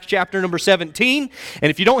chapter number 17. And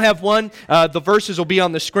if you don't have one, the verses will be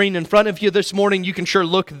on the screen in front of you this morning. You can sure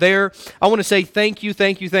look there. I want to say thank you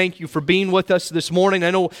for being with us this morning.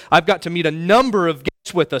 I know I've got to meet a number of guests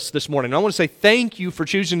with us this morning. I want to say thank you for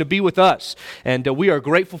choosing to be with us. And we are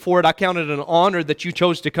grateful for it. I count it an honor that you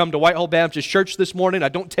chose to come to Whitehall Baptist Church this morning. I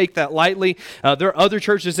don't take that lightly. There are other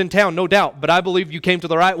churches in town, no doubt, but I believe you came to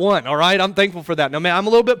the right one, all right? I'm thankful for that. Now, man, I'm a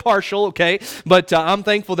little bit partial, okay, but I'm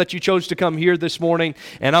thankful that you chose to come here this morning,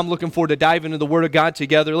 and I'm looking forward to diving into the Word of God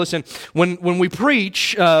together. Listen, when we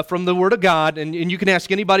preach from the Word of God, and you can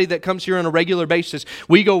ask anybody that comes here on a regular basis,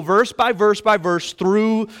 we go verse by verse by verse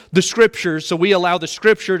through the Scriptures, so we allow the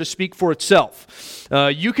Scripture to speak for itself.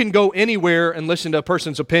 You can go anywhere and listen to a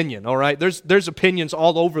person's opinion, all right? There's opinions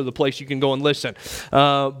all over the place you can go and listen,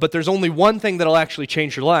 but there's only one thing that'll actually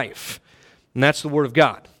change your life, and that's the Word of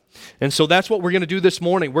God. And so that's what we're going to do this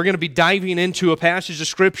morning. We're going to be diving into a passage of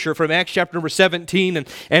Scripture from Acts chapter number 17.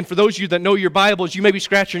 And for those of you that know your Bibles, you may be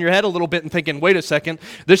scratching your head a little bit and thinking, wait a second,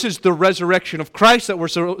 this is the resurrection of Christ that we're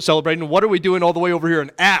celebrating. What are we doing all the way over here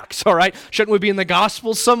in Acts, all right? Shouldn't we be in the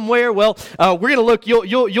Gospels somewhere? Well, we're going to look,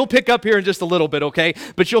 you'll pick up here in just a little bit, okay?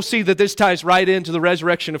 But you'll see that this ties right into the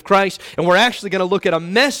resurrection of Christ. And we're actually going to look at a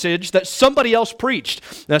message that somebody else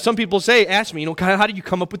preached. Now, some people ask me, how do you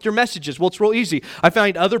come up with your messages? Well, it's real easy. I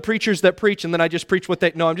find other preachers that preach, and then I just preach what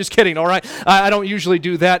they... No, I'm just kidding, all right? I don't usually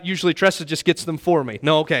do that. Usually Tressa just gets them for me.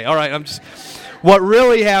 No, okay, all right, What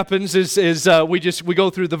really happens is we go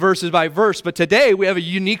through the verses by verse, but today we have a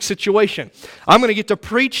unique situation. I'm going to get to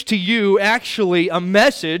preach to you actually a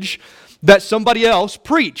message that somebody else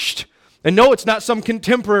preached. And no, it's not some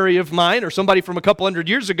contemporary of mine or somebody from a couple hundred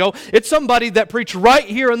years ago. It's somebody that preached right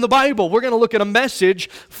here in the Bible. We're going to look at a message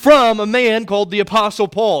from a man called the Apostle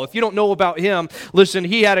Paul. If you don't know about him, listen,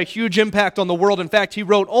 he had a huge impact on the world. In fact, he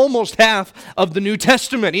wrote almost half of the New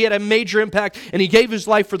Testament. He had a major impact, and he gave his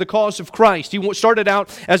life for the cause of Christ. He started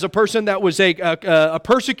out as a person that was a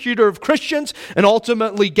persecutor of Christians and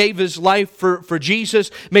ultimately gave his life for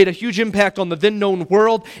Jesus, made a huge impact on the then-known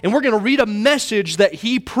world. And we're going to read a message that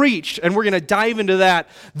he preached, and we're going to dive into that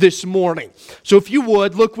this morning. So if you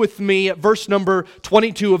would, look with me at verse number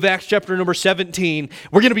 22 of Acts chapter number 17.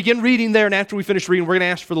 We're going to begin reading there, and after we finish reading, we're going to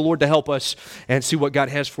ask for the Lord to help us and see what God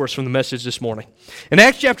has for us from the message this morning. In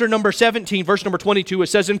Acts chapter number 17, verse number 22, it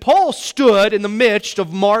says, "And Paul stood in the midst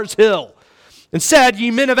of Mars Hill and said,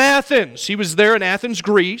 Ye men of Athens," he was there in Athens,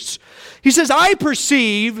 Greece, he says, "I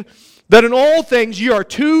perceive that in all things ye are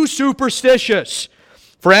too superstitious.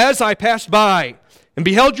 For as I passed by and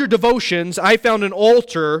beheld your devotions, I found an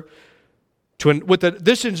altar with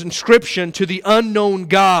this inscription, To the unknown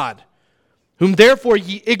God, whom therefore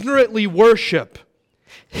ye ignorantly worship.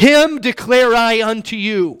 Him declare I unto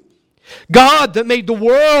you, God that made the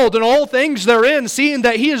world and all things therein, seeing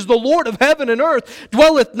that he is the Lord of heaven and earth,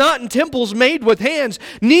 dwelleth not in temples made with hands,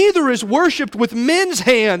 neither is worshipped with men's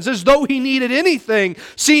hands, as though he needed anything,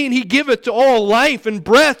 seeing he giveth to all life and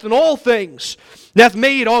breath and all things, and hath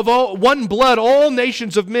made of one blood all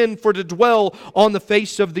nations of men for to dwell on the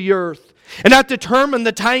face of the earth, and hath determined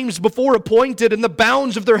the times before appointed and the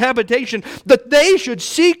bounds of their habitation, that they should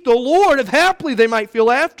seek the Lord, if haply they might feel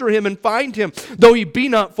after him and find him, though he be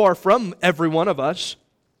not far from every one of us.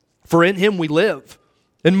 For in him we live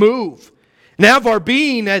and move and have our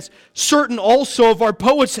being, as certain also of our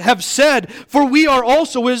poets have said, for we are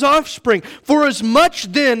also his offspring. For as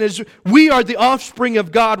much then as we are the offspring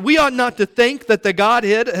of God, we ought not to think that the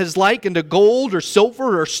Godhead is like unto gold or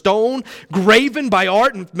silver or stone, graven by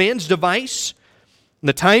art and man's device. In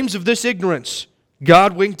the times of this ignorance,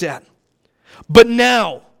 God winked at. But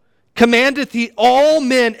now commandeth he all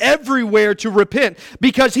men everywhere to repent,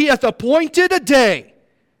 because he hath appointed a day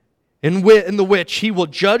in the which he will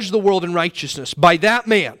judge the world in righteousness by that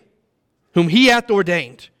man whom he hath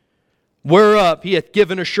ordained, whereof he hath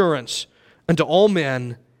given assurance unto all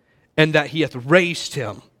men, and that he hath raised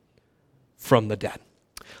him from the dead."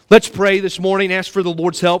 Let's pray this morning, ask for the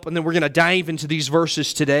Lord's help, and then we're going to dive into these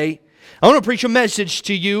verses today. I want to preach a message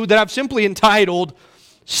to you that I've simply entitled,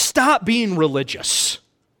 Stop Being Religious.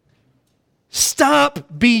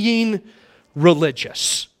 Stop being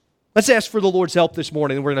religious. Let's ask for the Lord's help this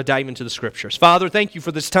morning, and we're going to dive into the Scriptures. Father, thank you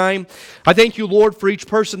for this time. I thank you, Lord, for each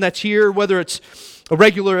person that's here, whether it's a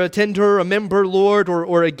regular attender, a member, Lord,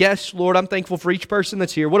 or a guest, Lord. I'm thankful for each person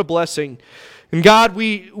that's here. What a blessing. And God,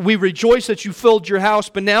 we rejoice that you filled your house,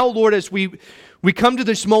 but now, Lord, as we come to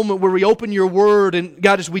this moment where we open your word, and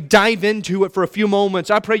God, as we dive into it for a few moments,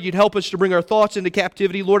 I pray you'd help us to bring our thoughts into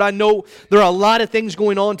captivity. Lord, I know there are a lot of things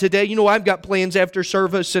going on today. You know, I've got plans after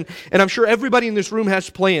service, and I'm sure everybody in this room has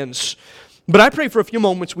plans. But I pray for a few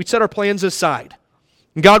moments we'd set our plans aside.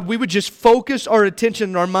 God, we would just focus our attention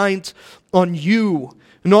and our minds on you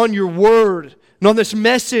and on your word and on this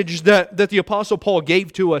message that the Apostle Paul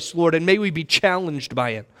gave to us, Lord, and may we be challenged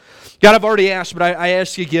by it. God, I've already asked, but I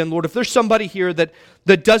ask you again, Lord, if there's somebody here that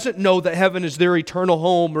doesn't know that heaven is their eternal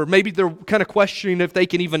home, or maybe they're kind of questioning if they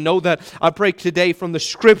can even know that, I pray today from the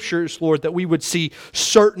Scriptures, Lord, that we would see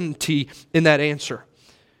certainty in that answer.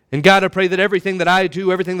 And God, I pray that everything that I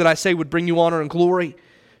do, everything that I say would bring you honor and glory.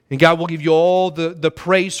 And God, we'll give you all the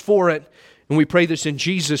praise for it. And we pray this in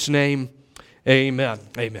Jesus' name. Amen.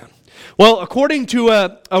 Amen. Well, according to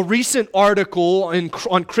a recent article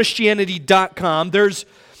on Christianity.com, there's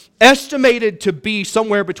estimated to be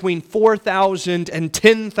somewhere between 4,000 and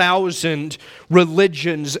 10,000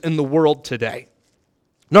 religions in the world today.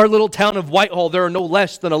 In our little town of Whitehall, there are no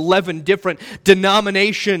less than 11 different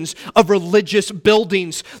denominations of religious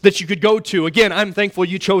buildings that you could go to. Again, I'm thankful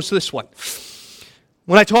you chose this one.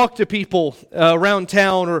 When I talk to people around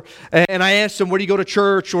town, and I ask them, where do you go to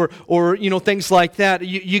church, or things like that,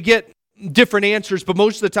 you get different answers, but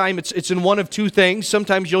most of the time it's in one of two things.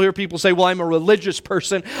 Sometimes you'll hear people say, well, I'm a religious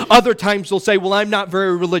person. Other times they'll say, well, I'm not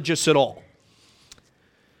very religious at all.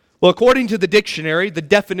 Well, according to the dictionary, the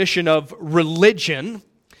definition of religion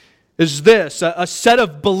is this: a set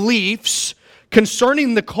of beliefs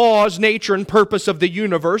concerning the cause, nature, and purpose of the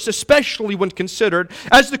universe, especially when considered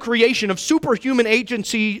as the creation of superhuman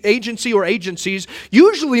agency or agencies,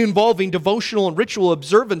 usually involving devotional and ritual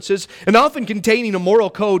observances, and often containing a moral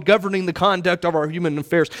code governing the conduct of our human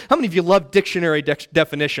affairs. How many of you love dictionary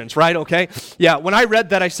definitions, right? Okay? Yeah, when I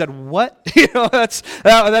read that, I said, what?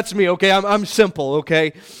 That's me, okay? I'm simple,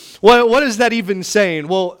 okay? Well, what is that even saying?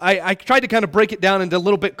 Well, I tried to kind of break it down into a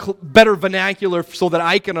little bit better vernacular so that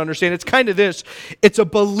I can understand. It's kind of this. It's a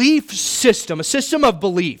belief system, a system of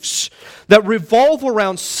beliefs that revolve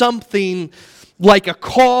around something like a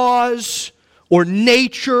cause or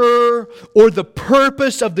nature or the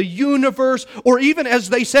purpose of the universe, or even, as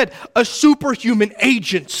they said, a superhuman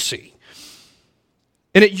agency.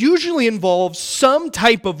 And it usually involves some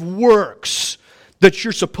type of works that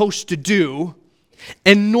you're supposed to do,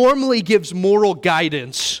 and normally gives moral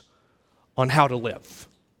guidance on how to live.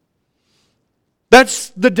 That's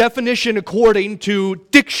the definition, according to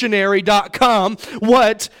dictionary.com,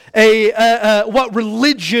 what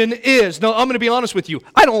religion is. Now, I'm going to be honest with you.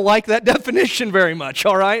 I don't like that definition very much,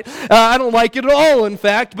 all right? I don't like it at all, in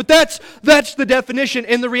fact, but that's the definition.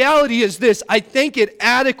 And the reality is this: I think it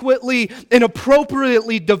adequately and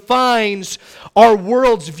appropriately defines our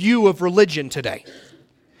world's view of religion today.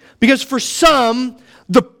 Because for some,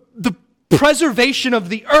 the preservation of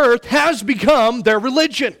the earth has become their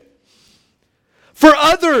religion. For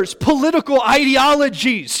others, political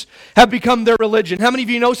ideologies have become their religion. How many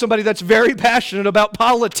of you know somebody that's very passionate about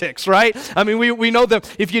politics, right? I mean, we know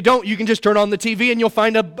that if you don't, you can just turn on the TV and you'll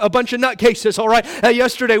find a bunch of nutcases, all right?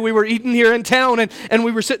 Yesterday we were eating here in town and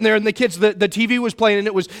we were sitting there and the kids, the TV was playing, and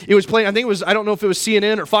it was playing, I think it was, I don't know if it was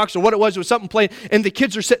CNN or Fox or what it was something playing, and the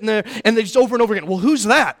kids are sitting there and they just over and over again, well, who's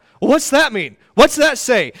that? Well, what's that mean? What's that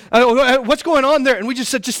say? What's going on there? And we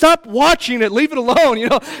just said, just stop watching it. Leave it alone.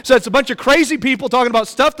 So it's a bunch of crazy people talking about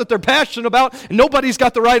stuff that they're passionate about, and nobody's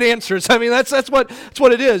got the right answers. I mean, that's what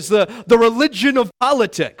it is. The religion of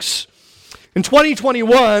politics. In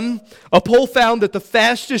 2021, a poll found that the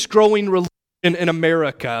fastest growing religion in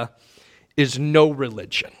America is no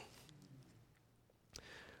religion.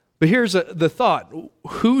 But here's the thought: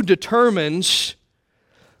 who determines?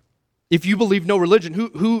 If you believe no religion,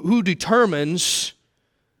 who determines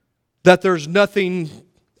that there's nothing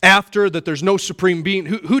after, that there's no supreme being?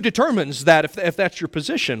 Who determines that if that's your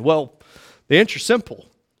position? Well, the answer's simple.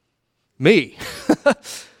 Me.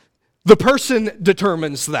 The person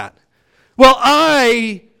determines that. Well,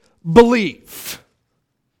 I believe.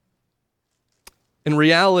 In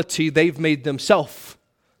reality, they've made themselves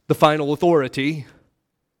the final authority,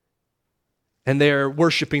 and they're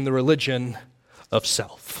worshiping the religion of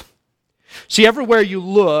self. See, everywhere you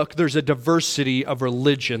look, there's a diversity of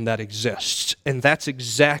religion that exists. And that's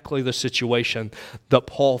exactly the situation that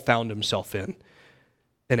Paul found himself in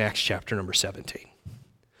Acts chapter number 17.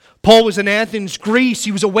 Paul was in Athens, Greece.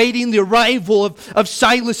 He was awaiting the arrival of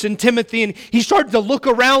Silas and Timothy, and he started to look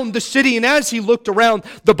around the city. And as he looked around,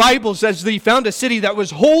 the Bible says that he found a city that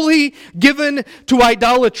was wholly given to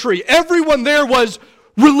idolatry. Everyone there was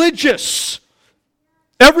religious.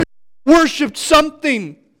 Everyone worshipped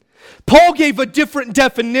something. Paul gave a different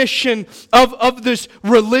definition of this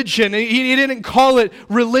religion. He didn't call it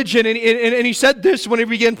religion. And he said this when he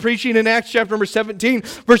began preaching in Acts chapter number 17,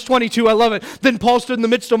 verse 22. I love it. Then Paul stood in the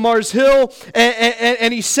midst of Mars Hill,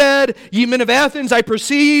 and he said, "Ye men of Athens, I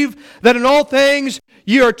perceive that in all things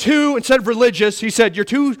you are too, instead of religious, he said, you're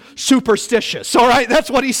too superstitious. All right, that's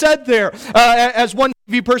what he said there. As one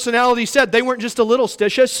TV personality said, they weren't just a little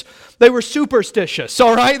stitious, they were superstitious.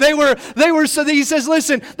 All right, they were. So he says,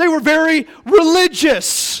 listen, they were very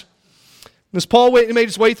religious. As Paul made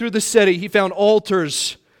his way through the city, he found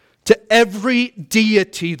altars to every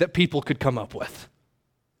deity that people could come up with.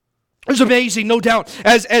 It was amazing, no doubt.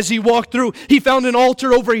 As he walked through, he found an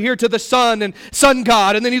altar over here to the sun and sun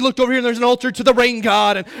god. And then he looked over here and there's an altar to the rain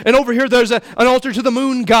god. And over here there's an altar to the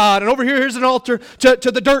moon god. And over here's an altar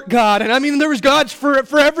to the dirt god. And I mean, there was gods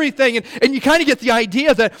for everything. And you kind of get the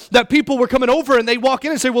idea that people were coming over and they walk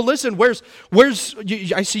in and say, well, listen, where's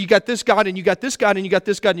I see you got this god and you got this god and you got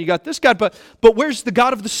this god and you got this god. But where's the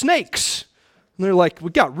god of the snakes? And they're like, we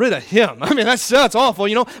got rid of him. I mean, that's awful,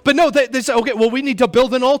 you know. But no, they said, okay, well, we need to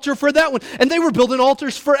build an altar for that one. And they were building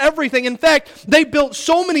altars for everything. In fact, they built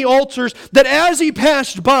so many altars that as he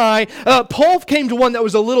passed by, Paul came to one that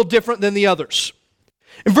was a little different than the others.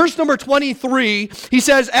 In verse number 23, he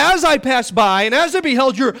says, as I passed by, and as I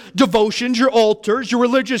beheld your devotions, your altars, your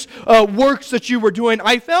religious works that you were doing,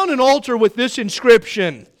 I found an altar with this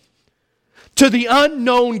inscription, to the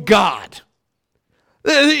unknown God.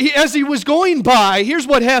 As he was going by, here's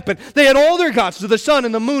what happened. They had all their gods, to the sun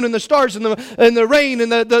and the moon and the stars and the rain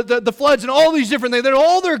and the floods and all these different things. They had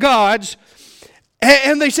all their gods.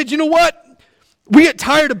 And they said, you know what? We get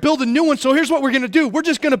tired of building new ones, so here's what we're going to do. We're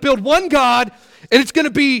just going to build one God, and it's going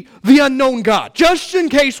to be the unknown God, just in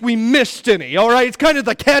case we missed any, all right? It's kind of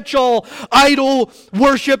the catch-all idol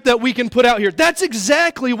worship that we can put out here. That's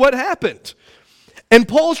exactly what happened. And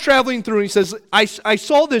Paul's traveling through, and he says, I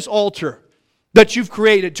saw this altar that you've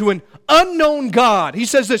created to an unknown God. He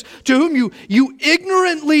says this, to whom you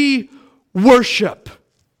ignorantly worship.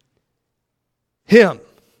 Him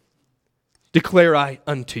declare I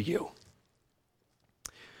unto you.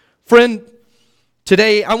 Friend,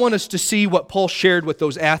 today I want us to see what Paul shared with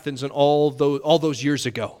those Athens and all those years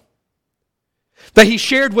ago. That he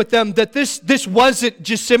shared with them that this wasn't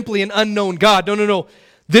just simply an unknown God. No.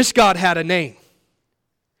 This God had a name.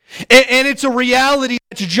 And it's a reality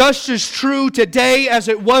that's just as true today as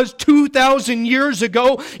it was 2,000 years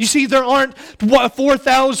ago. You see, there aren't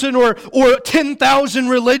 4,000 or 10,000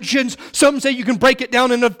 religions. Some say you can break it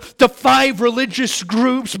down into 5 religious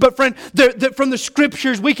groups. But friend, from the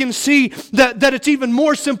scriptures, we can see that it's even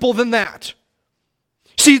more simple than that.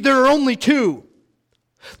 See, there are only 2.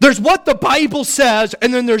 There's what the Bible says,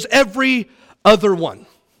 and then there's every other one.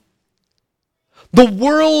 The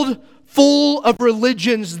world full of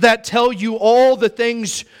religions that tell you all the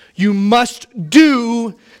things you must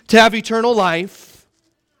do to have eternal life,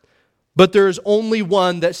 but there's only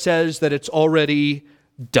one that says that it's already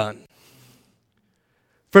done.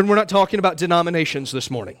 Friend, we're not talking about denominations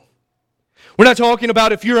this morning. We're not talking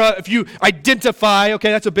about if you identify,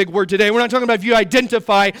 okay, that's a big word today. We're not talking about if you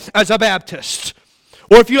identify as a Baptist,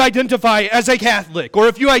 or if you identify as a Catholic, or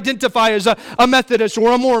if you identify as a Methodist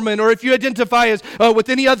or a Mormon, or if you identify as with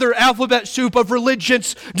any other alphabet soup of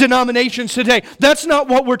religious denominations today. That's not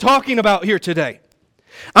what we're talking about here today.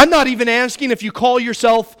 I'm not even asking if you call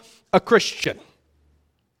yourself a Christian.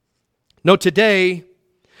 No, today,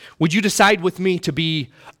 would you decide with me to be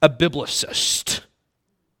a biblicist?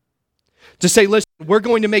 To say, listen, we're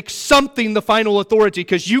going to make something the final authority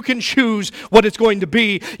because you can choose what it's going to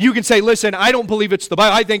be. You can say, listen, I don't believe it's the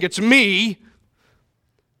Bible. I think it's me.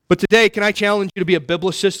 But today, can I challenge you to be a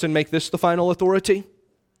biblicist and make this the final authority?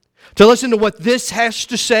 To listen to what this has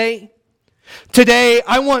to say? Today,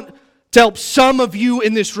 I want to help some of you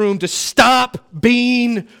in this room to stop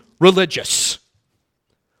being religious.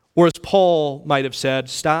 Or as Paul might have said,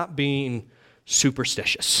 stop being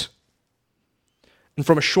superstitious. And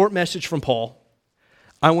from a short message from Paul,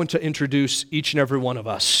 I want to introduce each and every one of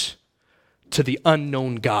us to the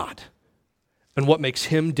unknown God and what makes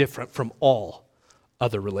him different from all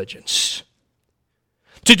other religions.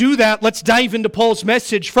 To do that, let's dive into Paul's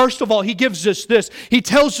message. First of all, he gives us this. He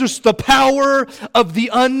tells us the power of the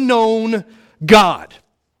unknown God.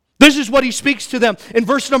 This is what he speaks to them. In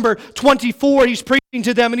verse number 24, he's preaching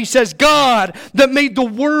to them and he says, God that made the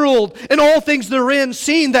world and all things therein,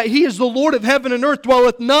 seeing that he is the Lord of heaven and earth,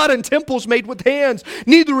 dwelleth not in temples made with hands,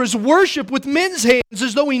 neither is worship with men's hands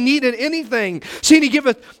as though he needed anything. Seeing he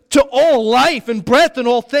giveth to all life and breath and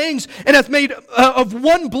all things, and hath made of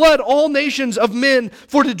one blood all nations of men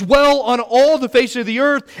for to dwell on all the face of the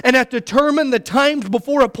earth, and hath determined the times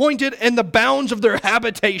before appointed and the bounds of their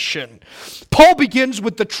habitation. Paul begins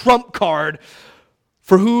with the trump card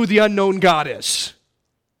for who the unknown God is.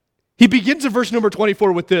 He begins in verse number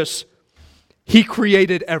 24 with this: He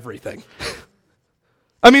created everything.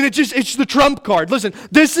 I mean, it's the trump card. Listen,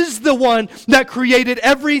 this is the one that created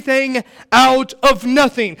everything out of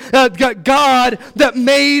nothing. God that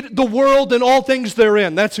made the world and all things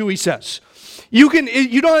therein. That's who he says.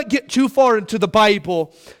 You don't get too far into the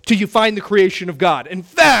Bible till you find the creation of God. In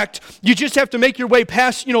fact, you just have to make your way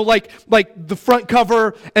past, like the front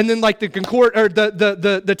cover, and then like the concord or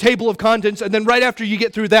the table of contents, and then right after you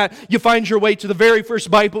get through that, you find your way to the very first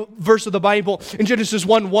verse of the Bible in Genesis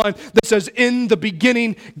 1:1 that says, "In the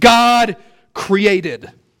beginning, God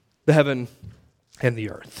created the heaven and the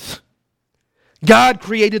earth." God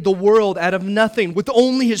created the world out of nothing. With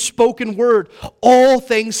only his spoken word, all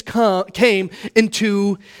things came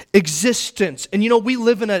into existence. And we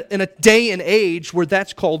live in a day and age where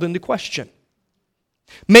that's called into question.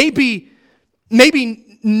 Maybe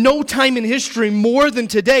no time in history more than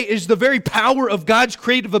today is the very power of God's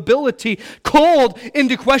creative ability called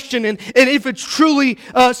into question. And if it's truly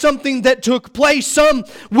something that took place, some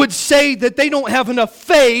would say that they don't have enough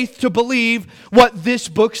faith to believe what this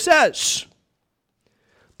book says.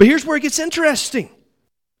 But here's where it gets interesting.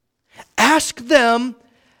 Ask them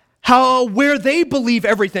where they believe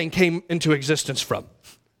everything came into existence from.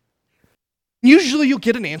 Usually you'll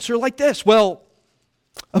get an answer like this. Well,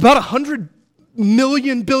 about 100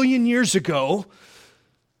 million billion years ago,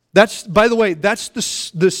 by the way, that's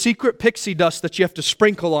the secret pixie dust that you have to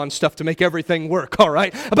sprinkle on stuff to make everything work, all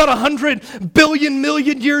right? About 100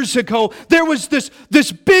 million years ago, there was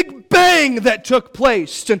this big bang that took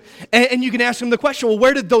place. And you can ask them the question, well,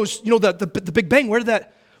 where did those, the Big Bang,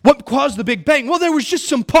 what caused the Big Bang? Well, there was just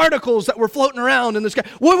some particles that were floating around in the sky.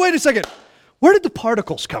 Well, wait a second. Where did the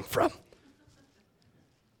particles come from?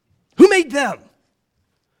 Who made them?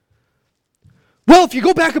 Well, if you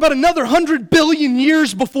go back about another 100 billion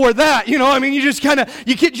years before that, you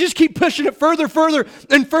just keep pushing it further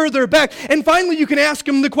and further back. And finally, you can ask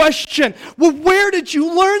them the question, well, where did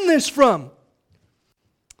you learn this from?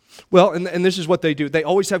 Well, and this is what they do. They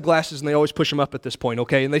always have glasses and they always push them up at this point,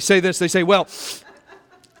 okay? And they say this, well,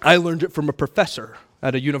 I learned it from a professor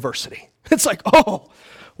at a university. It's like, oh,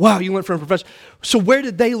 wow, you learned from a professor. So where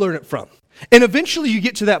did they learn it from? And eventually you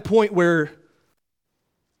get to that point where,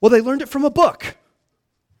 well, they learned it from a book.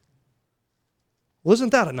 Well,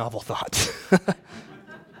 isn't that a novel thought?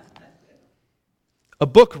 A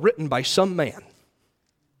book written by some man.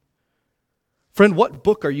 Friend, what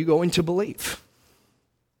book are you going to believe?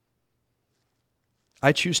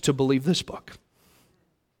 I choose to believe this book.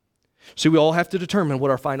 See, we all have to determine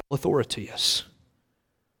what our final authority is.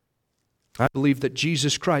 I believe that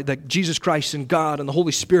Jesus Christ and God and the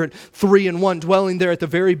Holy Spirit, 3 in 1, dwelling there at the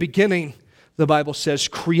very beginning, the Bible says,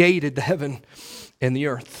 created the heaven and the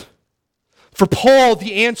earth. For Paul,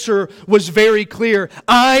 the answer was very clear.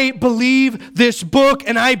 I believe this book,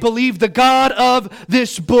 and I believe the God of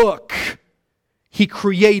this book. He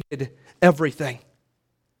created everything.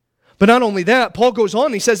 But not only that, Paul goes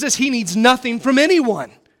on, he says this, he needs nothing from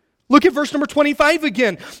anyone. Look at verse number 25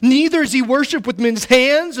 again. Neither is he worshipped with men's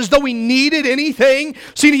hands as though he needed anything,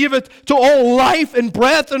 seeing he giveth to all life and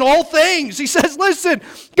breath and all things. He says, listen,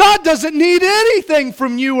 God doesn't need anything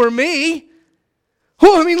from you or me.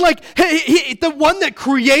 The one that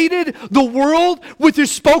created the world with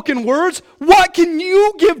his spoken words, what can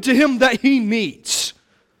you give to him that he needs?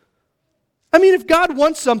 If God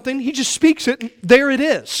wants something, he just speaks it, and there it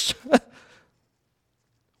is.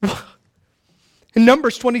 In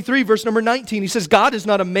Numbers 23, verse number 19, he says, God is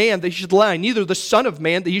not a man that he should lie, neither the son of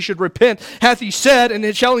man that he should repent. Hath he said,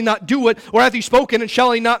 and shall he not do it? Or hath he spoken, and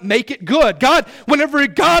shall he not make it good? God, whenever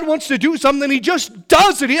God wants to do something, he just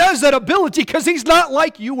does it. He has that ability because he's not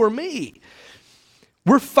like you or me.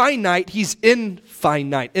 We're finite, he's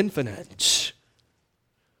infinite.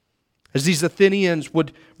 As these Athenians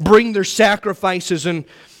would bring their sacrifices and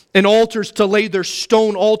altars to lay their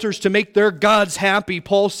stone altars to make their gods happy,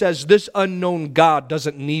 Paul says this unknown God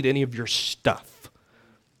doesn't need any of your stuff.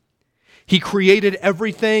 He created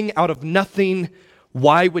everything out of nothing.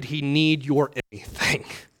 Why would he need your anything?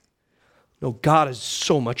 No, God is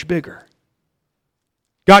so much bigger.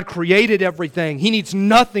 God created everything. He needs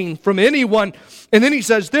nothing from anyone. And then he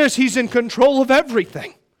says this, he's in control of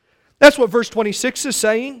everything. That's what verse 26 is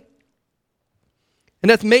saying. And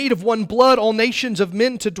hath made of one blood all nations of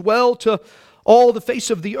men to dwell to all the face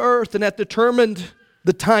of the earth, and hath determined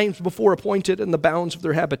the times before appointed and the bounds of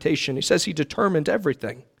their habitation. He says he determined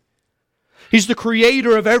everything. He's the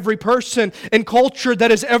creator of every person and culture that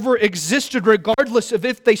has ever existed, regardless of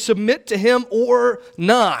if they submit to him or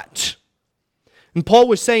not. And Paul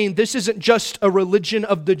was saying this isn't just a religion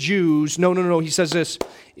of the Jews. No. He says this,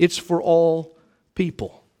 it's for all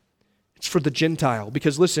people. It's for the Gentile.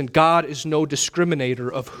 Because listen, God is no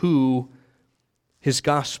discriminator of who His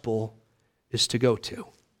gospel is to go to.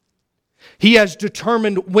 He has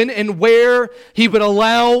determined when and where He would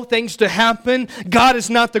allow things to happen. God is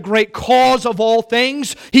not the great cause of all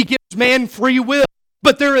things. He gives man free will.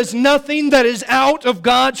 But there is nothing that is out of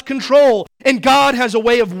God's control. And God has a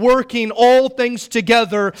way of working all things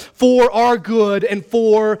together for our good and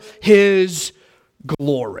for His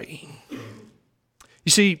glory.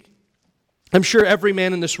 You see, I'm sure every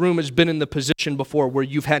man in this room has been in the position before where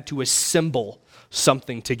you've had to assemble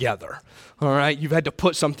something together. All right, you've had to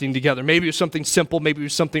put something together. Maybe it was something simple, maybe it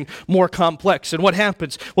was something more complex. And what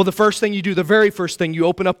happens? Well, the first thing you do, the very first thing, you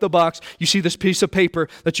open up the box, you see this piece of paper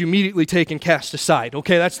that you immediately take and cast aside.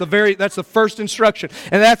 Okay, that's the first instruction.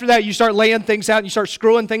 And after that, you start laying things out and you start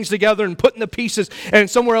screwing things together and putting the pieces, and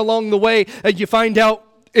somewhere along the way, you find out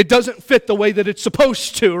it doesn't fit the way that it's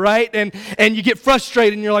supposed to, right? And you get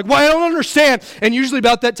frustrated and you're like, well, I don't understand. And usually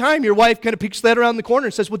about that time, your wife kind of peeks that around the corner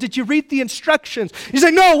and says, well, did you read the instructions? You say,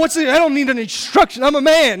 no, I don't need an instruction. I'm a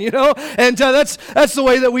man, And that's the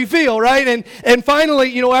way that we feel, right? And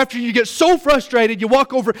finally, after you get so frustrated, you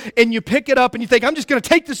walk over and you pick it up and you think, I'm just going to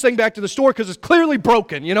take this thing back to the store because it's clearly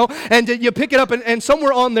broken, And you pick it up and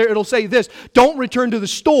somewhere on there it'll say this: don't return to the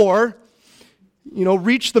store,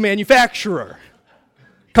 reach the manufacturer.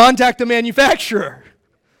 Contact the manufacturer.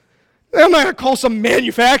 I'm not going to call some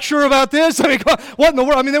manufacturer about this. What in the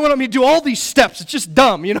world? They want me to do all these steps. It's just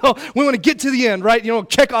dumb, We want to get to the end, right?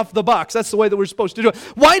 Check off the box. That's the way that we're supposed to do it.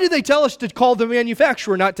 Why did they tell us to call the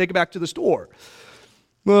manufacturer, not take it back to the store?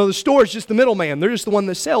 Well, the store is just the middleman. They're just the one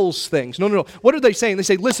that sells things. No. What are they saying? They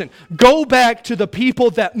say, listen, go back to the people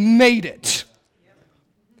that made it.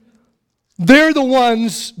 They're the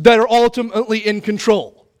ones that are ultimately in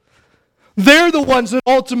control. They're the ones that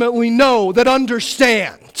ultimately know, that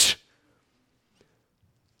understand.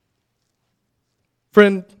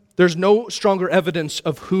 Friend, there's no stronger evidence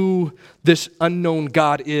of who this unknown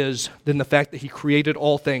God is than the fact that He created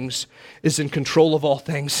all things, is in control of all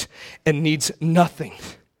things, and needs nothing.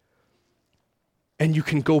 And you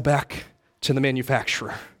can go back to the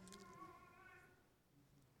manufacturer.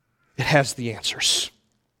 It has the answers.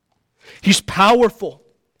 He's powerful.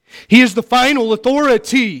 He is the final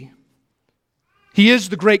authority. He is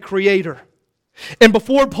the great creator. And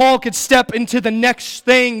before Paul could step into the next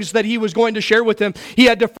things that he was going to share with them, he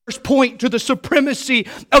had to first point to the supremacy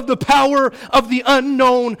of the power of the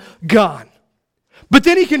unknown God. But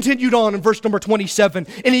then he continued on in verse number 27,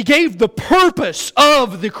 and he gave the purpose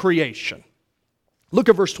of the creation. Look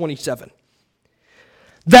at verse 27.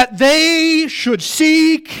 That they should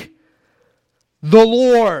seek the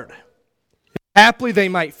Lord. Haply they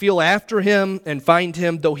might feel after Him and find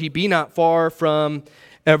Him, though He be not far from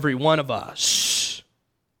every one of us.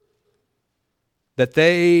 That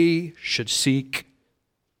they should seek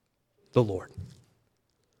the Lord.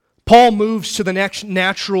 Paul moves to the next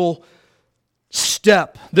natural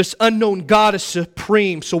step. This unknown God is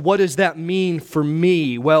supreme. So what does that mean for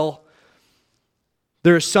me? Well,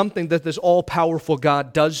 there is something that this all-powerful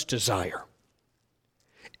God does desire.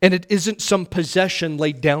 And it isn't some possession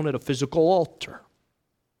laid down at a physical altar.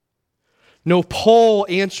 No, Paul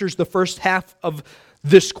answers the first half of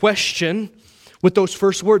this question with those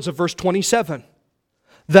first words of verse 27.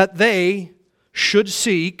 That they should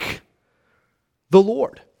seek the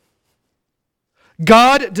Lord.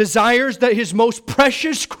 God desires that His most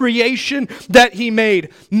precious creation that He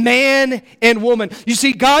made, man and woman. You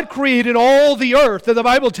see, God created all the earth, and the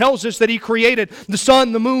Bible tells us that He created the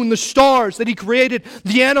sun, the moon, the stars, that He created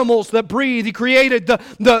the animals that breathe. He created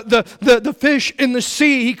the fish in the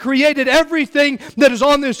sea. He created everything that is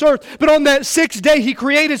on this earth. But on that sixth day, He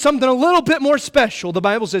created something a little bit more special. The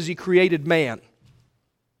Bible says He created man.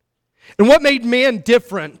 And what made man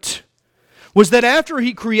different was that after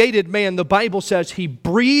He created man, the Bible says He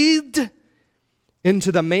breathed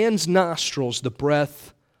into the man's nostrils the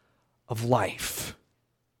breath of life.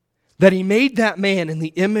 That He made that man in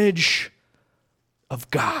the image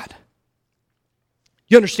of God.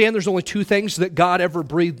 You understand there's only two things that God ever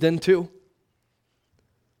breathed into?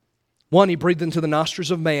 One, He breathed into the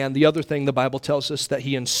nostrils of man. The other thing, the Bible tells us that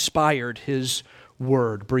He inspired His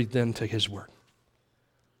word, breathed into His word.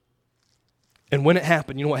 And when it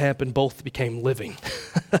happened, you know what happened? Both became living.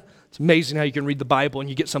 It's amazing how you can read the Bible and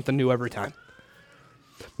you get something new every time.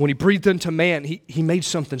 When He breathed into man, he made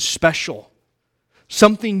something special,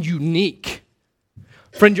 something unique.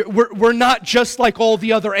 Friend, we're not just like all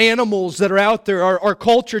the other animals that are out there. Our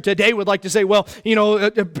culture today would like to say, well,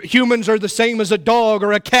 humans are the same as a dog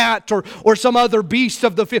or a cat or some other beast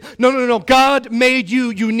of the field. No. God made you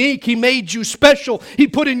unique. He made you special. He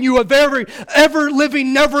put in you a very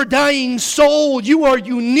ever-living, never-dying soul. You are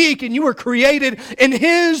unique and you were created in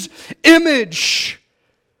His image.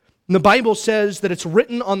 And the Bible says that it's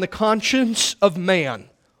written on the conscience of man.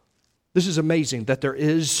 This is amazing, that there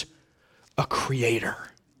is a creator.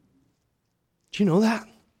 Do you know that?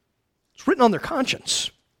 It's written on their conscience.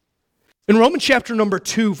 In Romans chapter number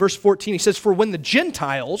 2, verse 14, he says, "For when the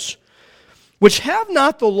Gentiles, which have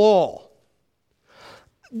not the law,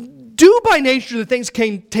 do by nature the things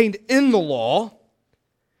contained in the law,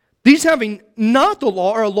 these having not the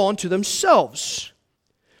law are a law unto themselves,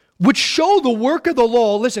 which show the work of the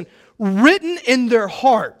law," listen, "written in their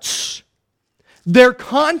hearts, their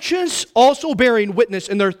conscience also bearing witness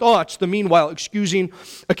in their thoughts, the meanwhile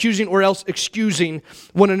accusing or else excusing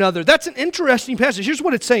one another." That's an interesting passage. Here's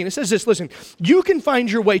what it's saying. It says this, listen, you can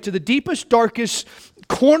find your way to the deepest, darkest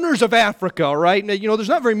corners of Africa, all right? Now, there's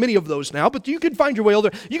not very many of those now, but you can find your way over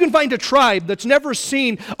there. You can find a tribe that's never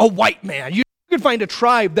seen a white man. You can find a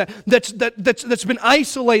tribe that's been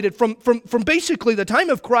isolated from basically the time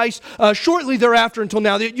of Christ, shortly thereafter until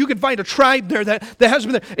now. You can find a tribe there that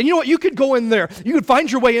hasn't been there. And you know what? You could go in there. You could find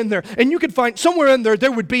your way in there. And you could find somewhere in there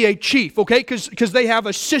would be a chief, okay? Because they have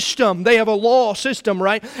a system. They have a law system,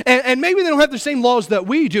 right? And maybe they don't have the same laws that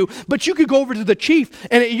we do, but you could go over to the chief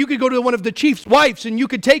and you could go to one of the chief's wives and you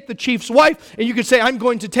could take the chief's wife and you could say, "I'm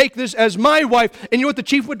going to take this as my wife." And you know what the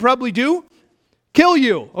chief would probably do? Kill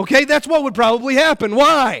you, okay? That's what would probably happen.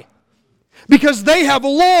 Why? Because they have a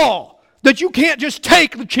law that you can't just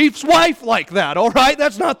take the chief's wife like that, all right?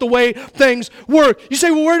 That's not the way things work. You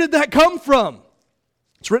say, well, where did that come from?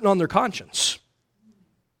 It's written on their conscience.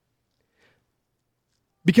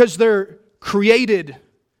 Because they're created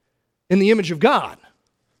in the image of God.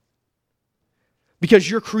 Because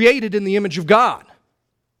you're created in the image of God.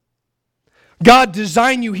 God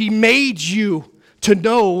designed you. He made you to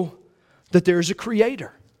know that there is a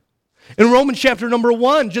creator. In Romans chapter number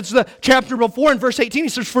 1, just the chapter before in verse 18, he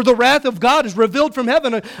says, "For the wrath of God is revealed from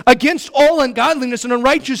heaven against all ungodliness and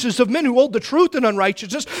unrighteousness of men who hold the truth in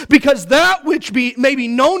unrighteousness, because that which may be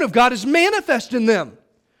known of God is manifest in them.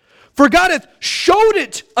 For God hath showed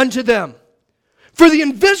it unto them. For the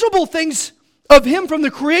invisible things of Him from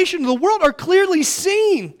the creation of the world are clearly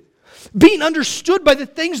seen, being understood by the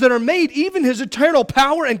things that are made, even His eternal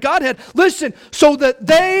power and Godhead." Listen, "so that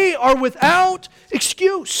they are without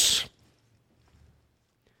excuse."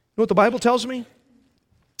 You know what the Bible tells me?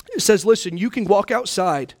 It says, listen, you can walk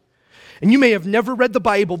outside, and you may have never read the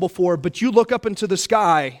Bible before, but you look up into the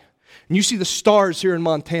sky, and you see the stars here in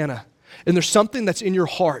Montana, and there's something that's in your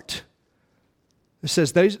heart that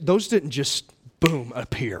says, those didn't just, boom,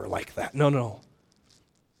 appear like that. No.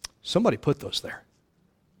 Somebody put those there.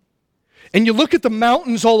 And you look at the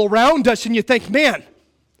mountains all around us and you think, man,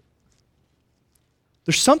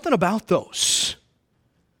 there's something about those.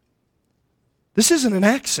 This isn't an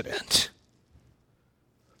accident.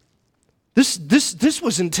 This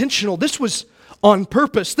was intentional. This was on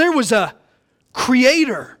purpose. There was a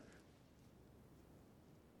creator.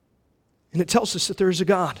 And it tells us that there is a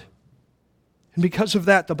God. And because of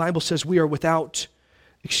that, the Bible says we are without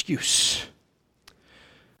excuse.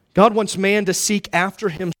 God wants man to seek after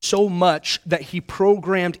Him so much that He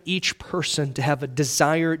programmed each person to have a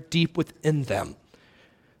desire deep within them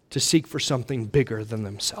to seek for something bigger than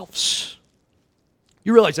themselves.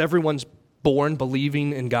 You realize everyone's born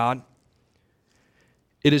believing in God?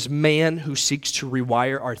 It is man who seeks to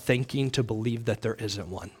rewire our thinking to believe that there isn't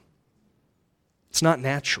one. It's not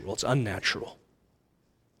natural, it's unnatural.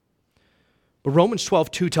 But Romans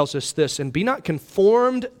 12:2 tells us this, "And be not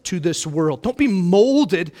conformed to this world." Don't be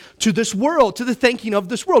molded to this world, to the thinking of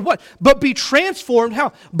this world. What? But be transformed,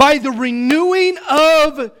 how? By the renewing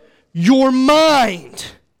of your mind,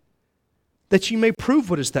 that you may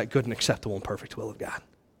prove what is that good and acceptable and perfect will of God.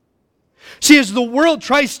 See, as the world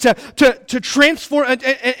tries to transform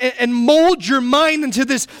and mold your mind into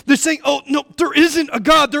this thing, oh, no, there isn't a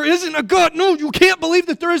God, there isn't a God. No, you can't believe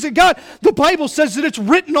that there is a God. The Bible says that it's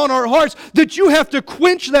written on our hearts that you have to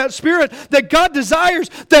quench that spirit, that God desires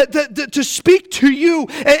that to speak to you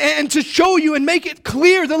and to show you and make it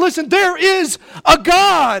clear that, listen, there is a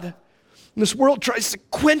God. And this world tries to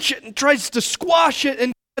quench it and tries to squash it,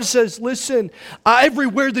 and God says, listen,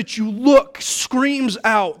 everywhere that you look screams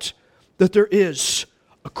out that there is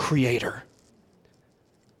a creator.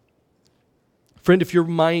 Friend, if your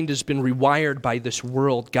mind has been rewired by this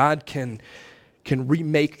world, God can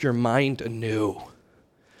remake your mind anew.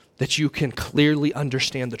 that you can clearly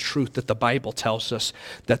understand the truth that the Bible tells us,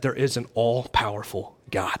 that there is an all-powerful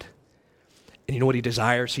God. And you know what he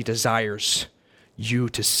desires? He desires you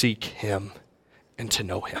to seek him and to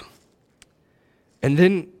know him. And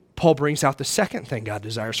then Paul brings out the second thing God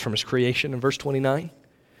desires from his creation in verse 29.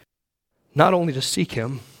 Not only to seek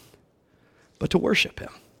him, but to worship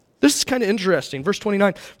him. This is kind of interesting. Verse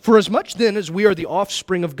 29, for as much then as we are the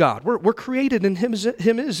offspring of God, we're created in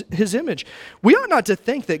his image. We ought not to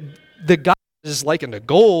think that the God is likened to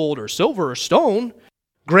gold or silver or stone,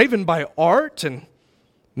 graven by art and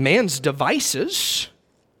man's devices.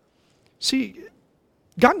 See,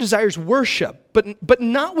 God desires worship, but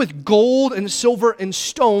not with gold and silver and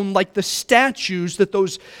stone like the statues that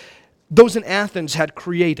those in Athens had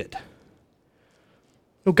created.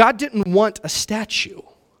 No, God didn't want a statue.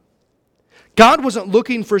 God wasn't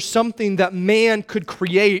looking for something that man could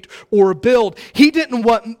create or build. He didn't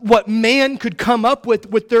want what man could come up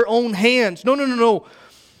with their own hands. No.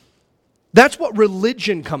 That's what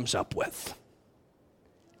religion comes up with.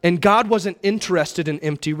 And God wasn't interested in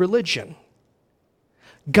empty religion.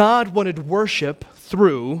 God wanted worship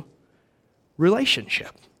through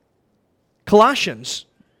relationship. Colossians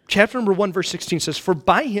chapter number 1, verse 16 says, for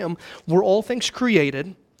by him were all things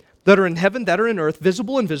created, that are in heaven, that are in earth,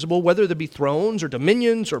 visible and invisible, whether there be thrones or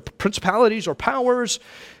dominions or principalities or powers.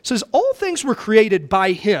 It says, all things were created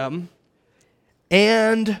by him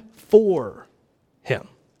and for him.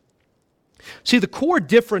 See, the core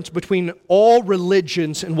difference between all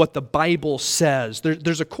religions and what the Bible says,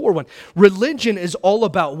 there's a core one. Religion is all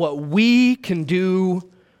about what we can do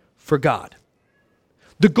for God.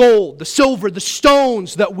 The gold, the silver, the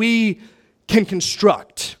stones that we can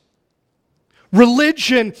construct.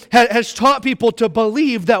 Religion has taught people to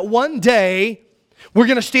believe that one day we're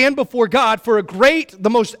going to stand before God for the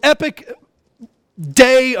most epic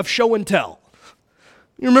day of show and tell.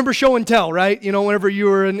 You remember show and tell, right? You know, whenever you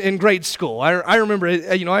were in grade school. I remember it,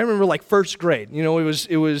 I remember like first grade. You know, it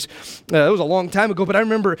was a long time ago, but I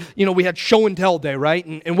remember, we had show and tell day, right?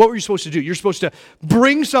 And what were you supposed to do? You're supposed to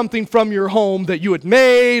bring something from your home that you had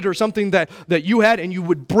made or something that you had, and you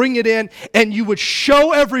would bring it in, and you would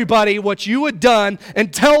show everybody what you had done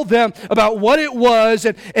and tell them about what it was,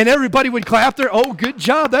 and everybody would clap their, oh, good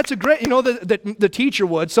job, that's a great, the teacher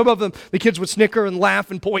would. Some of them, the kids would snicker and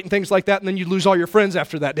laugh and point and things like that, and then you'd lose all your friends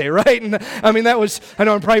after that day, right? And I mean, I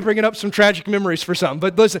know I'm probably bringing up some tragic memories for some,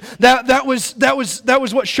 but listen, that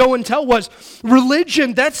was what show and tell was.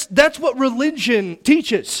 Religion, that's what religion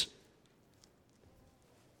teaches.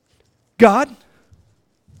 God,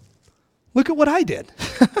 look at what I did.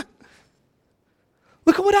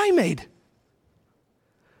 Look at what I made.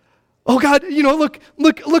 Oh God,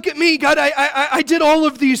 look at me, God, I did all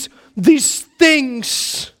of these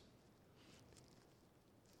things.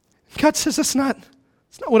 God says that's not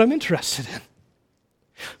what I'm interested in.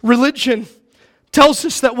 Religion tells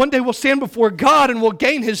us that one day we'll stand before God and we'll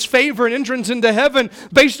gain his favor and entrance into heaven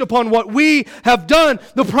based upon what we have done.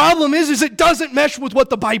 The problem is it doesn't mesh with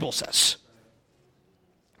what the Bible says.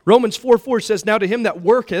 Romans 4:4 says, now to him that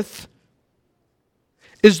worketh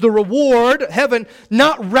is the reward, heaven,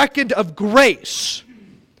 not reckoned of grace,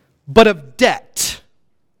 but of debt.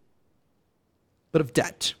 But of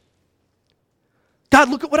debt. God,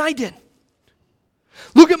 look at what I did.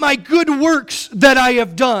 Look at my good works that I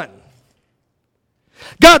have done.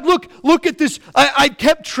 God, look at this. I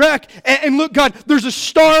kept track. And look, God, there's a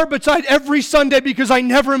star beside every Sunday because I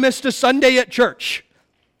never missed a Sunday at church.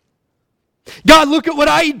 God, look at what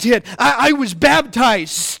I did. I was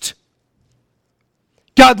baptized.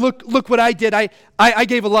 God, look what I did. I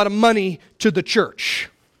gave a lot of money to the church.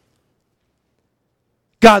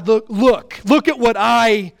 God, look at what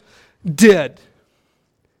I did.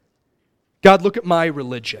 God, look at my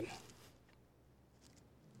religion.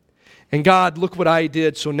 And God, look what I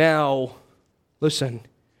did, so now, listen,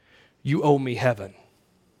 you owe me heaven.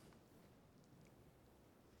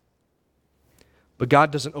 But God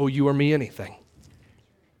doesn't owe you or me anything.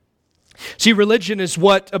 See, religion is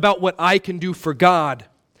about what I can do for God.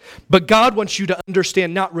 But God wants you to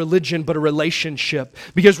understand not religion, but a relationship.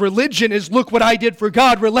 Because religion is, look what I did for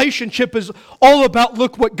God. Relationship is all about,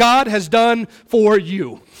 look what God has done for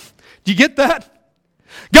you. Do you get that?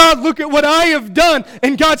 God, look at what I have done.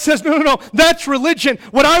 And God says, no, that's religion.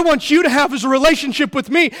 What I want you to have is a relationship with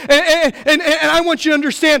me. And I want you to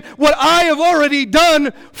understand what I have already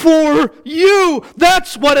done for you.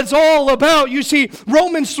 That's what it's all about. You see,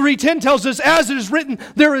 Romans 3:10 tells us, as it is written,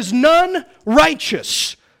 there is none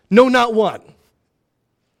righteous, no, not one.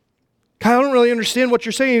 God, I don't really understand what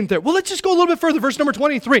you're saying there. Well, let's just go a little bit further. Verse number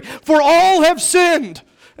 23. For all have sinned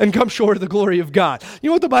and come short of the glory of God. You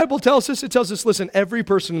know what the Bible tells us? It tells us, listen, every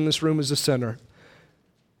person in this room is a sinner.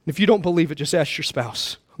 If you don't believe it, just ask your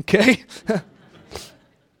spouse, okay?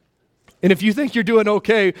 And if you think you're doing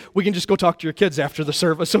okay, we can just go talk to your kids after the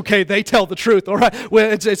service, okay? They tell the truth, all right?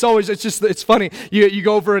 Well, it's funny. You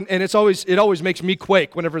go over and it always makes me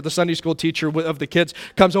quake whenever the Sunday school teacher of the kids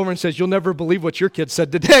comes over and says, you'll never believe what your kid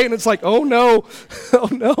said today. And it's like, oh no,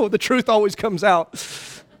 the truth always comes out.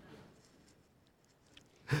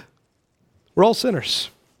 We're all sinners.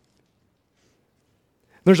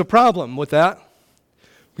 There's a problem with that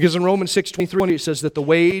because in Romans 6:23 it says that the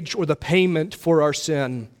wage or the payment for our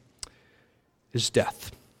sin is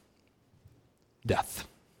death. Death.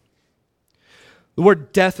 The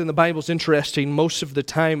word death in the Bible is interesting. Most of the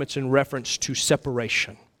time it's in reference to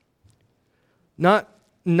separation. Not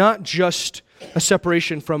just a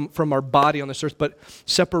separation from our body on this earth, but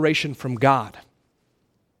separation from God.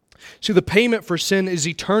 See, the payment for sin is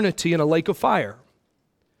eternity in a lake of fire.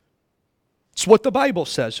 It's what the Bible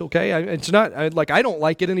says, okay? It's not I don't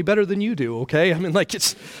like it any better than you do, okay? I mean,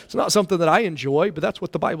 it's not something that I enjoy, but that's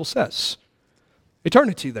what the Bible says.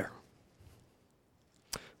 Eternity there.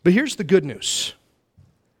 But here's the good news.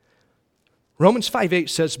 Romans 5:8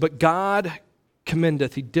 says, but God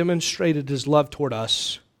commendeth, He demonstrated His love toward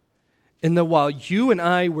us, in that while you and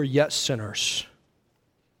I were yet sinners,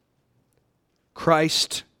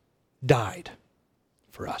 Christ died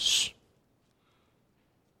for us.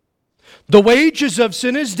 The wages of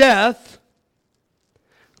sin is death.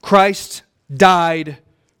 Christ died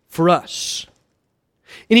for us.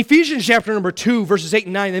 In Ephesians chapter number 2, verses 8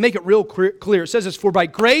 and 9, they make it real clear. It says this, for by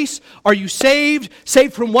grace are you saved.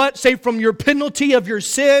 Saved from what? Saved from your penalty of your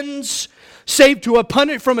sins. Saved from a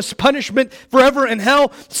punishment forever in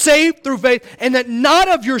hell. Saved through faith. And that not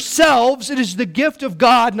of yourselves, it is the gift of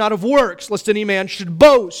God, not of works, lest any man should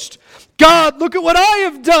boast. God, look at what I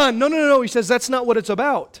have done. No. He says that's not what it's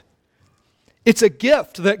about. It's a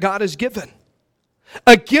gift that God has given.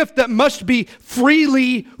 A gift that must be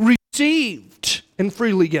freely received and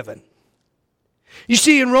freely given. You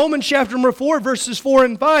see, in Romans chapter number 4, verses 4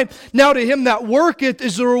 and 5, now to him that worketh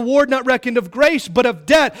is the reward not reckoned of grace, but of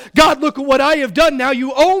debt. God, look at what I have done. Now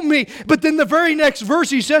you owe me. But then the very next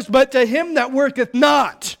verse he says, but to him that worketh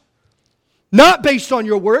not. Not based on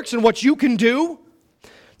your works and what you can do.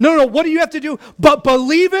 No, what do you have to do? But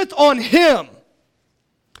believeth on him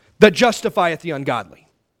that justifieth the ungodly.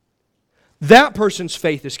 That person's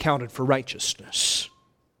faith is counted for righteousness.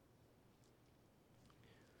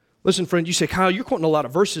 Listen, friend, you say, Kyle, you're quoting a lot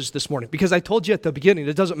of verses this morning because I told you at the beginning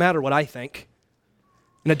it doesn't matter what I think.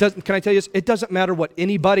 And can I tell you this? It doesn't matter what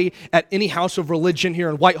anybody at any house of religion here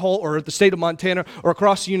in Whitehall or the state of Montana or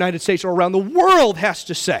across the United States or around the world has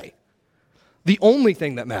to say. The only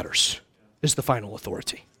thing that matters is the final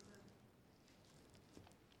authority.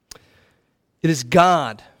 It is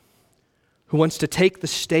God who wants to take the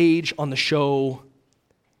stage on the show,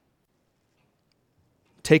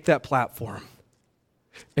 take that platform,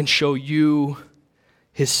 and show you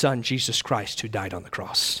His Son, Jesus Christ, who died on the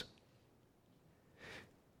cross.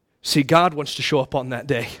 See, God wants to show up on that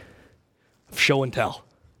day of show and tell.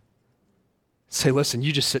 Say, listen,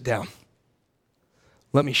 you just sit down.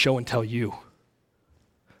 Let me show and tell you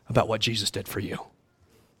about what Jesus did for you.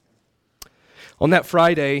 On that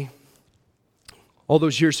Friday, all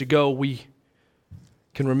those years ago, we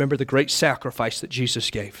can remember the great sacrifice that Jesus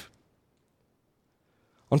gave.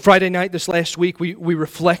 On Friday night this last week, we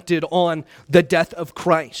reflected on the death of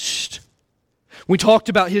Christ. We talked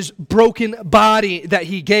about His broken body that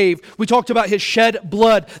He gave. We talked about His shed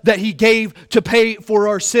blood that He gave to pay for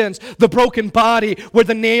our sins. The broken body where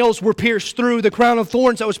the nails were pierced through, the crown of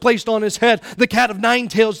thorns that was placed on His head, the cat of nine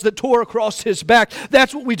tails that tore across His back.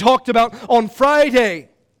 That's what we talked about on Friday.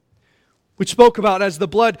 We spoke about as the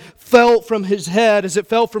blood fell from His head, as it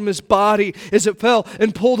fell from His body, as it fell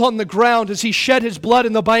and pulled on the ground, as He shed His blood.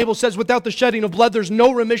 And the Bible says without the shedding of blood, there's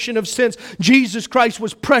no remission of sins. Jesus Christ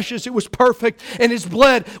was precious. It was perfect. And His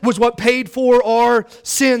blood was what paid for our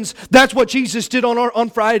sins. That's what Jesus did on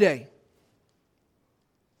Friday.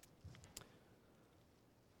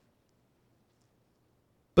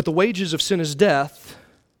 But the wages of sin is death.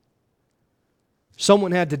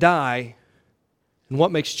 Someone had to die. And what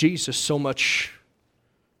makes Jesus so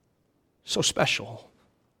special?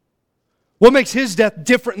 What makes His death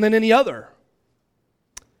different than any other?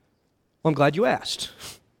 Well, I'm glad you asked.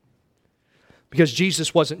 Because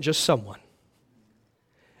Jesus wasn't just someone.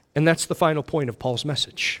 And that's the final point of Paul's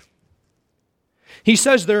message. He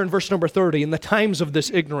says there in verse number 30, in the times of this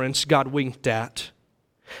ignorance God winked at,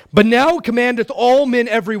 but now commandeth all men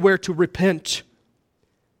everywhere to repent,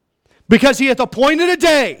 because He hath appointed a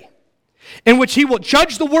day in which he will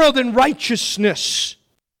judge the world in righteousness.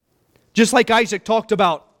 Just like Isaac talked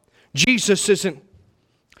about, Jesus isn't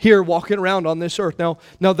here walking around on this earth. Now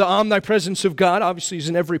the omnipresence of God obviously is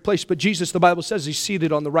in every place, but Jesus, the Bible says, he's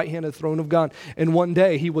seated on the right hand of the throne of God, and one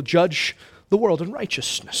day he will judge the world in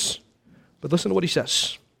righteousness. But listen to what he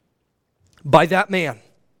says. By that man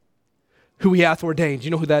who he hath ordained. You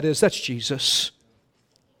know who that is? That's Jesus.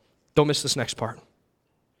 Don't miss this next part.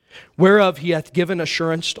 Whereof he hath given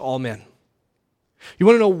assurance to all men. You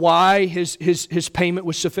want to know why his payment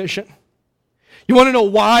was sufficient? You want to know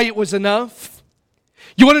why it was enough?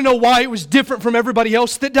 You want to know why it was different from everybody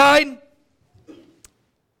else that died?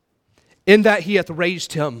 In that he hath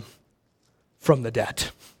raised him from the dead.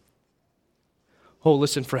 Oh,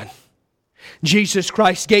 listen, friend. Jesus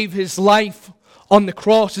Christ gave his life on the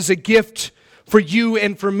cross as a gift for you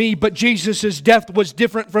and for me, but Jesus' death was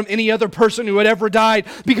different from any other person who had ever died,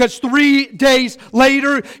 because 3 days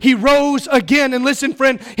later, he rose again. And listen,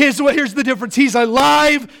 friend, here's the difference. He's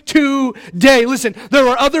alive today. Listen, there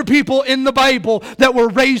are other people in the Bible that were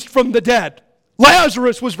raised from the dead.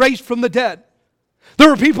 Lazarus was raised from the dead. There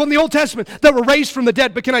were people in the Old Testament that were raised from the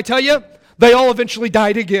dead, but can I tell you, they all eventually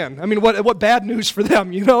died again. I mean, what bad news for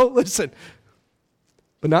them, you know? Listen,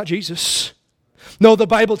 but not Jesus. No, the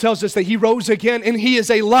Bible tells us that he rose again and he is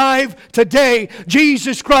alive today.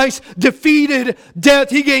 Jesus Christ defeated death.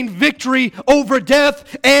 He gained victory over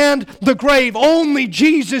death and the grave. Only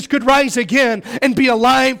Jesus could rise again and be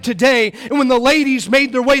alive today. And when the ladies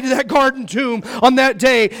made their way to that garden tomb on that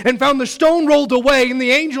day and found the stone rolled away and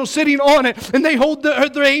the angel sitting on it, and they heard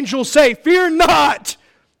the angel say, "Fear not,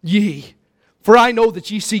 ye, for I know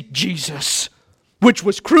that ye seek Jesus, which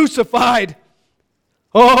was crucified."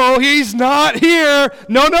 Oh, he's not here.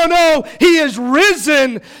 No. He is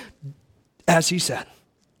risen, as he said.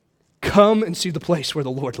 Come and see the place where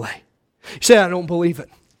the Lord lay. You say, I don't believe it.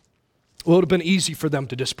 Well, it would have been easy for them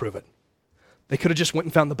to disprove it. They could have just went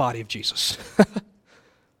and found the body of Jesus. Well,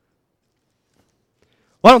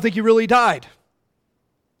 I don't think he really died.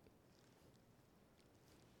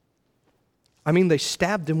 I mean, they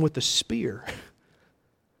stabbed him with a spear.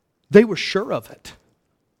 They were sure of it.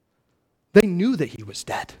 They knew that he was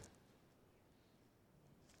dead.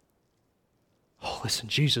 Oh, listen,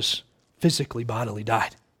 Jesus physically, bodily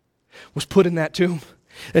died, was put in that tomb,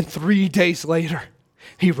 and 3 days later,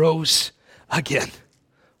 he rose again.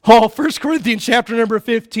 Oh, 1 Corinthians chapter number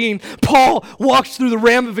 15, Paul walks through the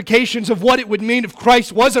ramifications of what it would mean if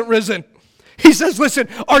Christ wasn't risen. He says, listen,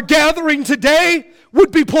 our gathering today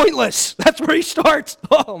would be pointless. That's where he starts.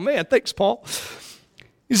 Oh, man, thanks, Paul.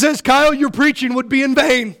 He says, Kyle, your preaching would be in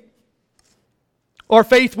vain. Our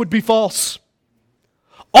faith would be false.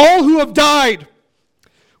 All who have died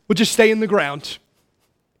would just stay in the ground.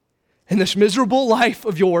 And this miserable life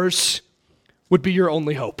of yours would be your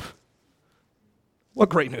only hope. What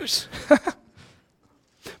great news.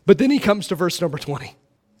 But then he comes to verse number 20.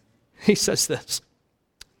 He says this.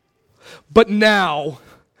 But now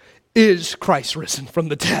is Christ risen from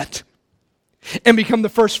the dead and become the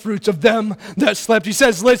first fruits of them that slept. He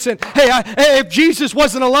says, listen, hey, if Jesus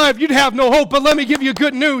wasn't alive, you'd have no hope, but let me give you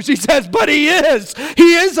good news. He says, but he is.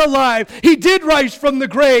 He is alive. He did rise from the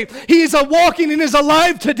grave. He is walking and is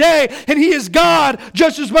alive today, and he is God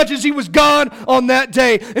just as much as he was God on that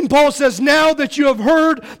day. And Paul says, now that you have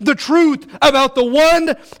heard the truth about the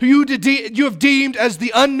one who you have deemed as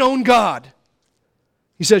the unknown God,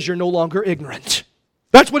 he says, you're no longer ignorant.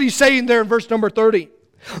 That's what he's saying there in verse number 30.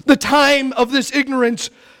 The time of this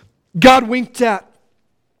ignorance God winked at.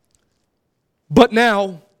 But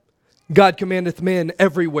now God commandeth men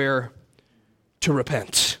everywhere to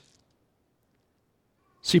repent.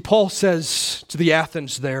 See, Paul says to the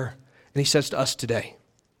Athens there, and he says to us today,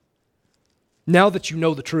 now that you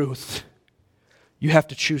know the truth, you have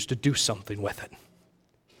to choose to do something with it.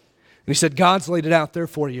 And he said, God's laid it out there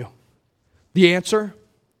for you. The answer?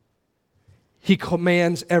 He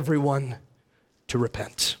commands everyone to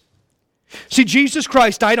repent. See, Jesus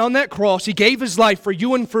Christ died on that cross. He gave his life for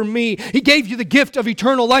you and for me. He gave you the gift of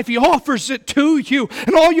eternal life. He offers it to you.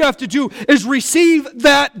 And all you have to do is receive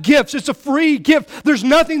that gift. It's a free gift. There's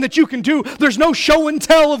nothing that you can do. There's no show and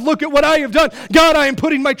tell of, look at what I have done. God, I am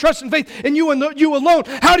putting my trust and faith in you and you alone.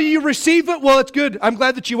 How do you receive it? Well, it's good. I'm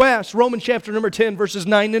glad that you asked. Romans chapter number 10, verses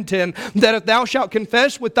 9 and 10, that if thou shalt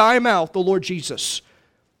confess with thy mouth the Lord Jesus,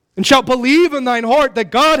 and shalt believe in thine heart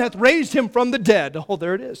that God hath raised him from the dead. Oh,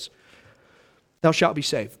 there it is. Thou shalt be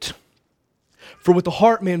saved. For with the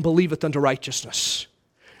heart man believeth unto righteousness,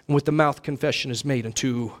 and with the mouth confession is made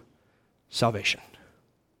unto salvation.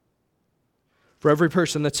 For every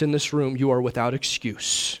person that's in this room, you are without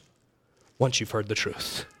excuse once you've heard the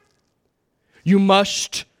truth. You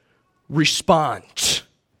must respond.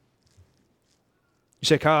 You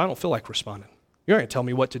say, Kyle, I don't feel like responding. You're not going to tell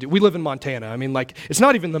me what to do. We live in Montana. I mean, like, it's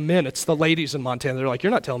not even the men, it's the ladies in Montana. They're like,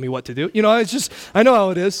 you're not telling me what to do. You know, it's just, I know how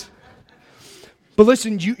it is. But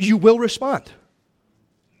listen, you will respond.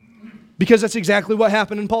 Because that's exactly what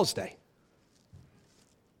happened in Paul's day.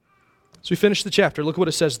 So we finish the chapter. Look what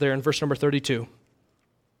it says there in verse number 32.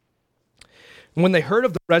 When they heard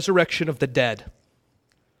of the resurrection of the dead,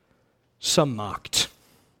 some mocked.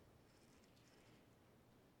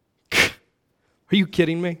 Are you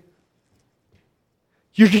kidding me?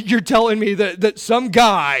 You're telling me that some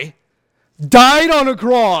guy died on a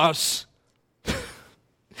cross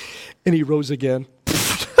and he rose again?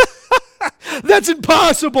 That's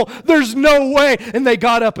impossible. There's no way. And they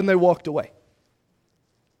got up and they walked away.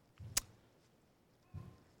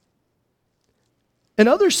 And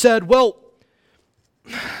others said, well,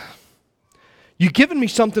 you've given me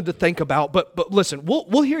something to think about, but listen,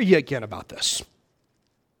 we'll hear you again about this.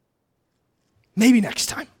 Maybe next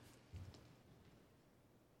time.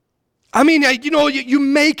 I mean, you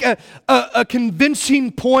make a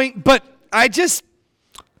convincing point, but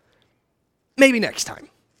maybe next time.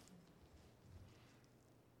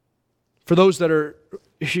 For those that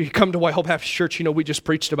if you come to Whitehall Baptist Church, we just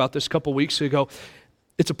preached about this a couple weeks ago.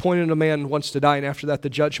 It's appointed a man wants to die, and after that the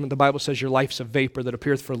judgment. The Bible says your life's a vapor that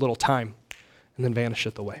appeareth for a little time and then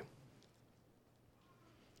vanisheth away.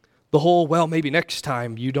 The whole, well, maybe next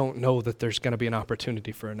time, you don't know that there's going to be an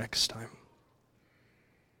opportunity for a next time.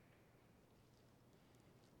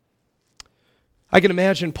 I can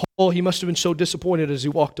imagine Paul, he must have been so disappointed as he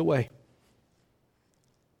walked away.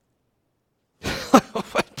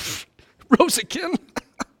 Rose again?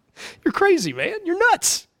 You're crazy, man. You're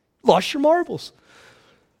nuts. Lost your marbles.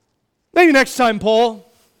 Maybe next time, Paul.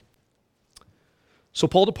 So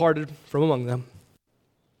Paul departed from among them.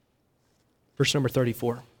 Verse number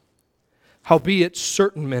 34. Howbeit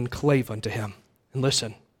certain men clave unto him, and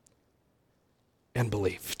listen, and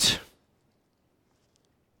believed.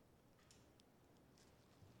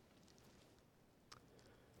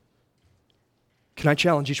 Can I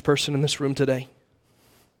challenge each person in this room today?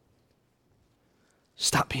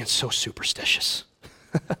 Stop being so superstitious.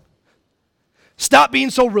 Stop being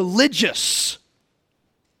so religious.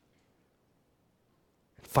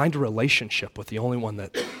 Find a relationship with the only one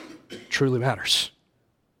that truly matters.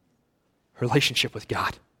 A relationship with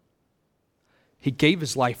God. He gave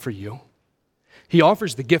his life for you. He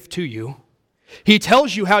offers the gift to you. He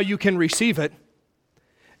tells you how you can receive it.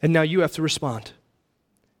 And now you have to respond.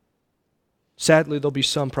 Sadly, there'll be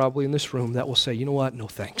some probably in this room that will say, you know what, no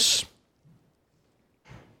thanks.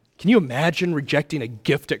 Can you imagine rejecting a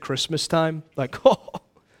gift at Christmas time? Like,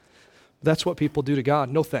 that's what people do to God.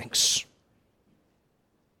 No thanks.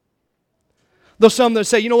 There's some that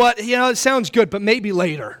say, you know what, it sounds good, but maybe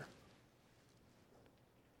later.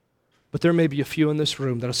 But there may be a few in this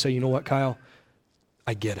room that'll say, you know what, Kyle,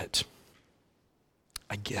 I get it.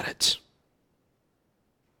 I get it.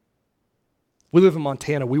 We live in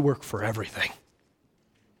Montana. We work for everything.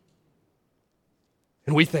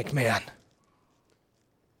 And we think, man,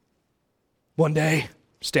 one day,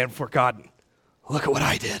 stand before God and look at what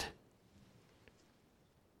I did.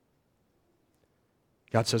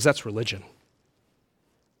 God says, that's religion.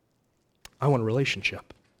 I want a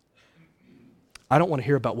relationship. I don't want to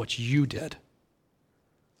hear about what you did.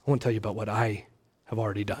 I want to tell you about what I have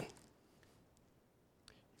already done.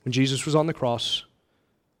 When Jesus was on the cross,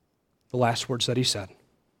 the last words that he said,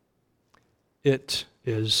 it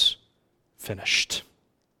is finished.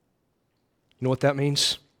 You know what that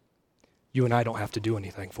means? You and I don't have to do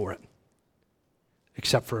anything for it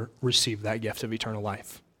except for receive that gift of eternal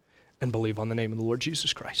life and believe on the name of the Lord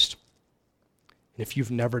Jesus Christ. And if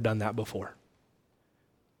you've never done that before,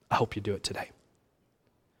 I hope you do it today.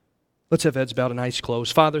 Let's have heads bowed and eyes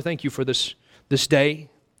closed. Father, thank you for this day.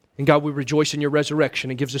 And God, we rejoice in your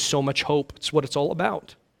resurrection. It gives us so much hope. It's what it's all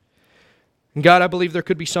about. And God, I believe there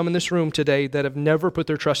could be some in this room today that have never put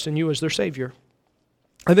their trust in you as their Savior.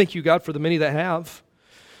 I thank you, God, for the many that have.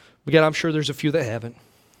 But God, I'm sure there's a few that haven't.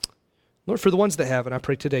 Lord, for the ones that haven't, I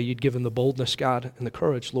pray today you'd give them the boldness, God, and the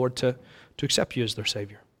courage, Lord, to accept you as their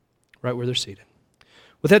Savior, right where they're seated.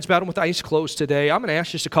 With heads bowed and with eyes closed today, I'm going to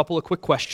ask just a couple of quick questions.